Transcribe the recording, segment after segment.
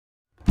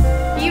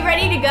you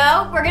ready to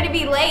go? We're gonna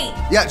be late.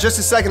 Yeah, just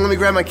a second. Let me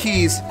grab my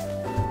keys.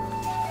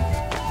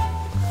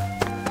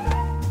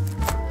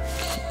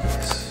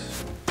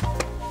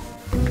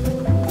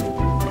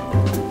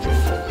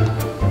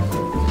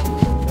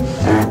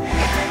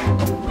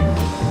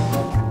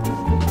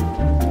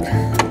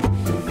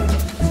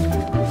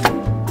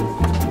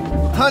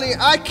 Honey,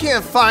 I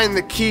can't find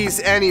the keys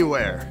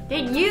anywhere.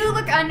 Did you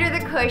look under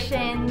the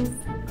cushions?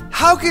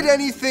 How could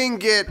anything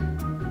get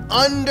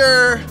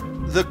under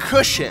the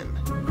cushion?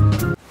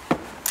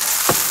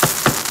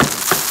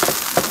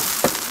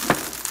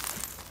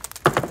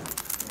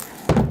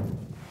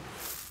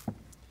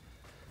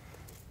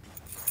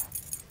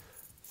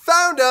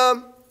 Found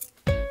them!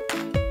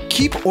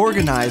 Keep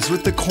organized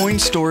with the coin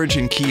storage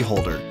and key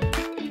holder.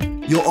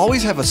 You'll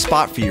always have a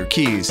spot for your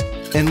keys,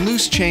 and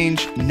loose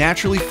change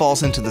naturally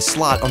falls into the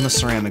slot on the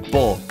ceramic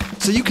bowl,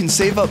 so you can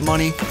save up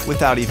money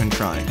without even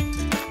trying.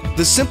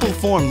 The simple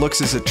form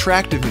looks as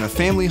attractive in a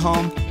family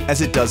home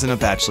as it does in a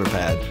bachelor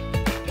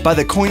pad. Buy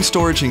the coin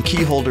storage and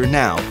key holder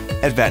now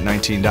at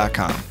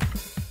vat19.com.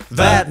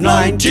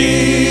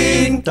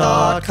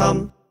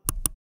 vat19.com.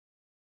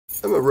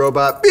 I'm a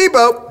robot.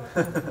 Bebo!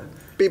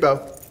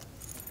 Bebo.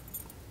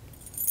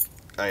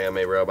 I am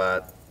a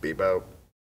robot. Bebo.